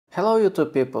Hello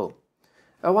YouTube people!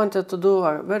 I wanted to do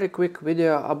a very quick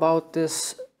video about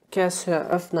this Casio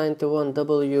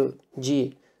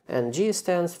F91WG, and G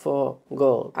stands for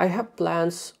gold. I have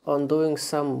plans on doing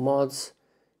some mods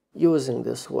using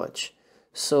this watch.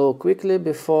 So quickly,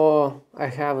 before I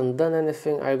haven't done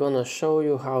anything, I'm gonna show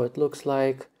you how it looks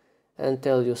like and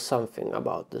tell you something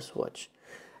about this watch.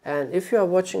 And if you are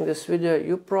watching this video,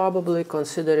 you're probably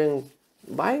considering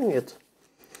buying it.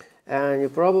 And you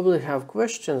probably have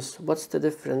questions, what's the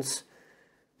difference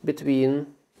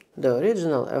between the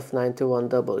original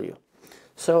F91W.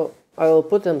 So I will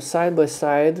put them side by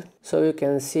side so you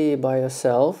can see by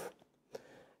yourself.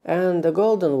 And the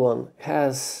golden one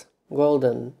has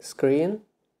golden screen,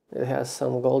 it has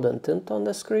some golden tint on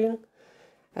the screen,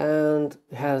 and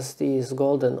has these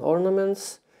golden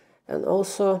ornaments and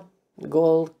also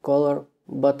gold color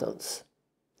buttons.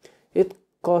 It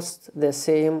cost the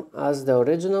same as the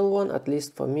original one, at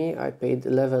least for me. I paid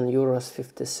 11 euros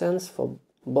 50 cents for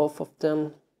both of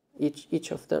them,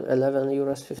 each of them 11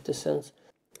 euros 50 cents.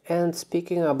 And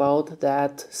speaking about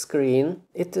that screen,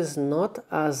 it is not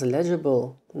as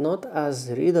legible, not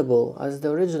as readable as the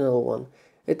original one.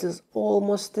 It is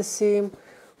almost the same,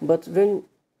 but when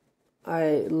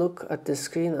I look at the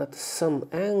screen at some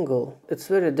angle, it's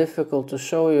very difficult to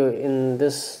show you in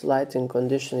this lighting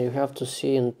condition. You have to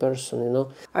see in person, you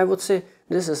know. I would say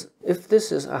this is, if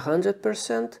this is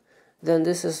 100%, then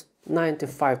this is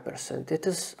 95%. It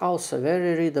is also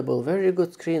very readable, very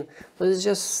good screen, but it's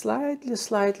just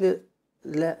slightly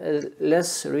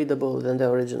less readable than the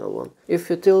original one. If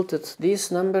you tilt it, these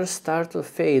numbers start to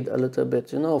fade a little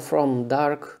bit, you know, from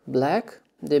dark black,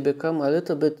 they become a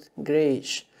little bit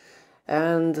grayish.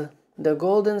 And the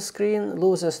golden screen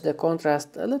loses the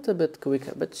contrast a little bit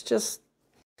quicker, but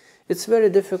it's very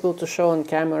difficult to show on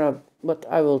camera, but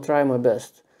I will try my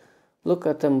best. Look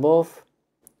at them both,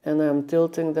 and I'm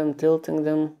tilting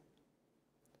them,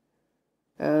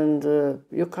 and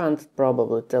you can't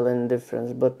probably tell any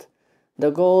difference, but the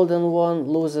golden one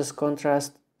loses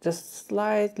contrast just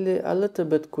slightly, a little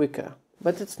bit quicker,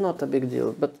 but it's not a big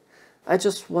deal. But I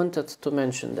just wanted to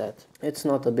mention that. It's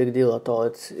not a big deal at all.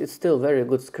 It's still very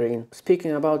good screen.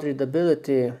 Speaking about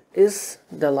readability, is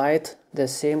the light the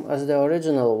same as the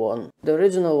original one? The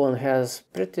original one has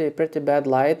pretty bad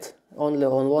light, only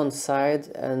on one side,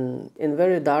 and in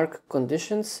very dark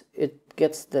conditions it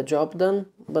gets the job done,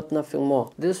 but nothing more.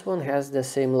 This one has the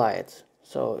same light,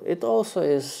 so it also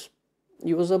is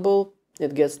usable,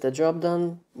 it gets the job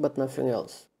done, but nothing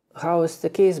else. How is the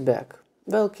case back?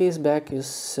 Well, case back is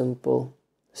simple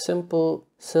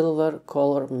silver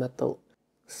color metal,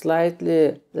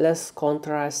 slightly less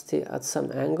contrasty at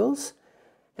some angles.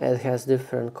 It has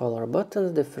different color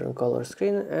buttons, different color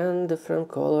screen, and different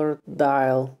color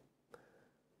dial.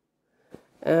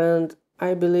 And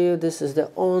I believe this is the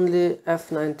only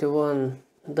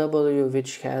F91W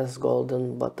which has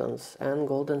golden buttons and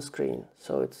golden screen,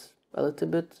 so it's a little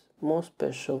bit more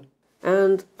special.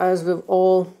 And as with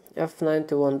all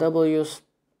F91Ws,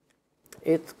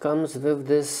 it comes with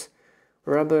this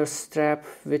rubber strap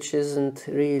which isn't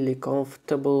really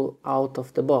comfortable out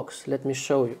of the box. Let me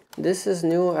show you. This is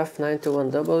new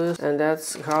F91W, and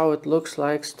that's how it looks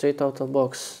like straight out of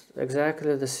box.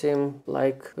 Exactly the same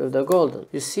like with the golden.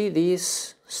 You see,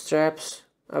 these straps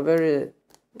are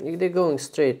they're going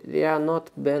straight. They are not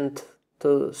bent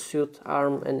to suit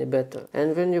arm any better.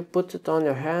 And when you put it on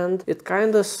your hand, it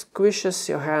kind of squishes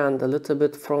your hand a little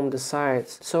bit from the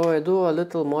sides. So I do a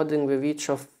little modding with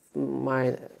each of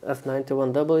my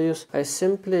F91Ws. I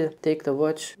simply take the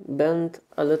watch, bend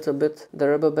a little bit the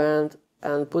rubber band,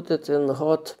 and put it in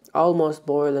hot, almost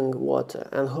boiling water,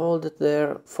 and hold it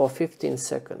there for 15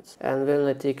 seconds. And when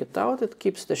I take it out, it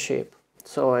keeps the shape.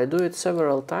 So I do it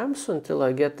several times until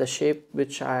I get the shape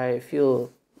which I feel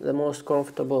the most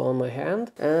comfortable on my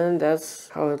hand, and that's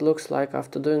how it looks like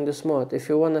after doing this mod. If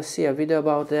you want to see a video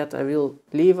about that, I will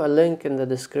leave a link in the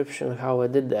description how I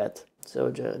did that. So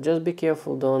just be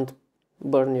careful, don't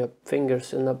burn your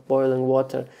fingers in the boiling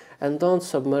water, and don't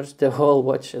submerge the whole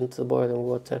watch into boiling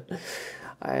water.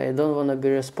 I don't want to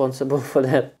be responsible for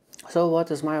that. So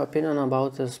what is my opinion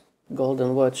about this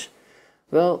golden watch?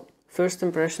 Well, first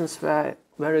impressions were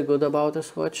very good about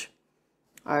this watch.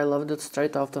 I loved it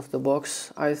straight out of the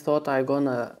box. I thought I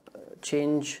gonna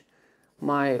change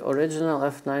my original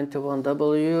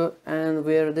F91W and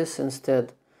wear this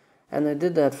instead. And I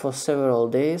did that for several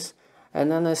days,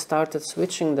 and then I started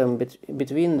switching them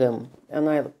between them, and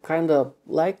I kind of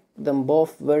liked them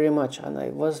both very much, and I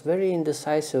was very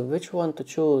indecisive which one to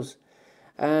choose.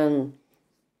 And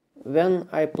when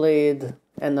I played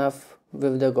enough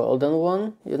with the golden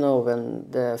one, you know, when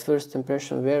the first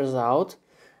impression wears out,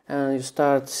 and you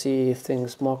start see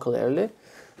things more clearly.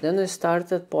 Then I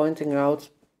started pointing out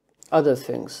other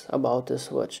things about this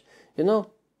watch. You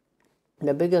know,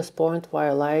 the biggest point why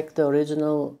I like the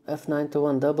original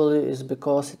F91W is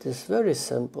because it is very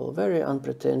simple, very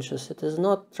unpretentious. It is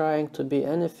not trying to be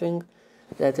anything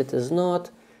that it is not.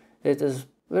 It is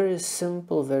very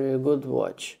simple, very good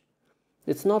watch.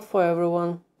 It's not for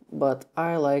everyone, but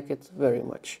I like it very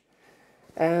much.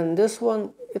 And this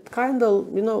one, it kind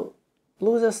of, you know,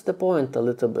 loses the point a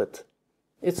little bit.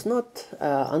 It's not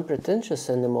unpretentious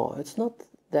anymore. It's not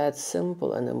that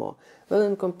simple anymore. Well,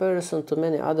 in comparison to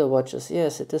many other watches,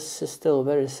 yes, it is still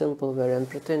very simple, very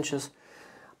unpretentious,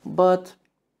 but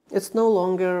it's no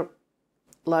longer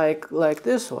like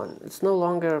this one. It's no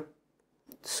longer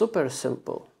super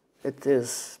simple. It is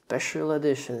special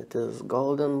edition. It is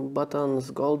golden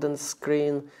buttons, golden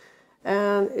screen,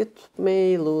 and it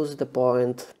may lose the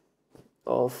point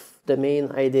of the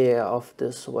main idea of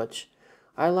this watch.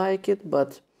 I like it,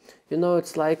 but you know,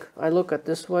 it's like I look at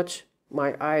this watch,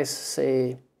 my eyes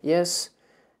say yes,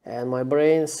 and my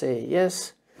brain say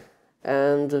yes,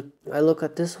 and I look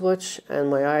at this watch and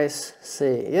my eyes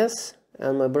say yes,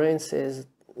 and my brain says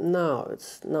no,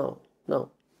 it's no.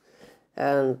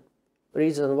 And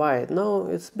reason why no,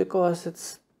 it's because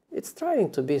it's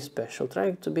trying to be special,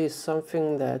 trying to be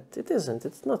something that it isn't.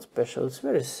 It's not special. It's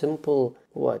very simple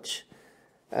watch,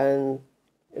 and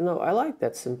you know, I like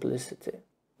that simplicity.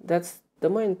 That's the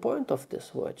main point of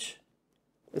this watch.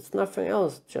 It's nothing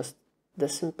else, just the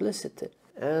simplicity.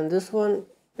 And this one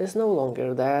is no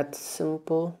longer that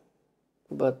simple,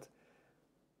 but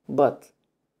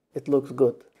it looks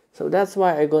good. So that's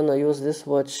why I'm gonna use this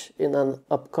watch in an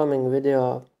upcoming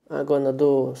video. I'm gonna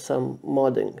do some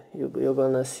modding. You're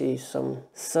gonna see some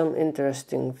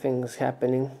interesting things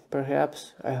happening,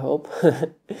 perhaps, I hope.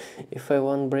 If I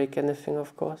won't break anything,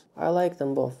 of course. I like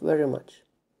them both very much.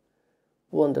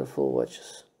 Wonderful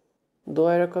watches. Do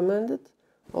I recommend it?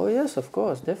 Oh yes, of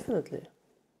course, definitely.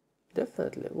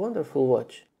 Definitely, wonderful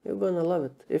watch. You're gonna love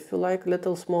it. If you like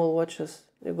little small watches,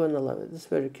 you're gonna love it. It's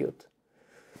very cute.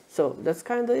 So that's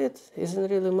kinda it.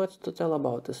 Isn't really much to tell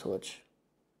about this watch.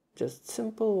 Just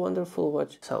simple, wonderful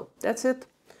watch. So that's it.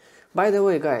 By the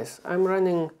way, guys, I'm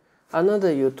running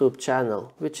another YouTube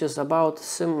channel which is about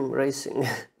sim racing.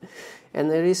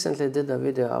 And I recently did a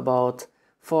video about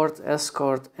Ford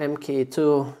Escort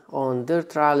MK2 on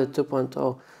Dirt Rally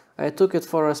 2.0. I took it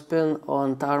for a spin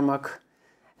on tarmac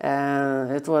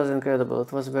and it was incredible.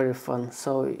 It was very fun.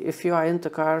 So if you are into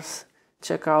cars,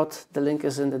 check out, the link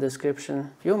is in the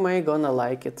description. You may gonna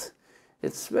like it.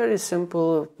 It's very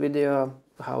simple video,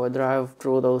 how I drive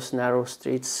through those narrow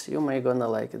streets. You may gonna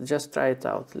like it. Just try it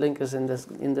out. Link is in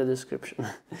the description.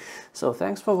 So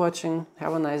thanks for watching.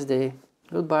 Have a nice day.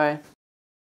 Goodbye.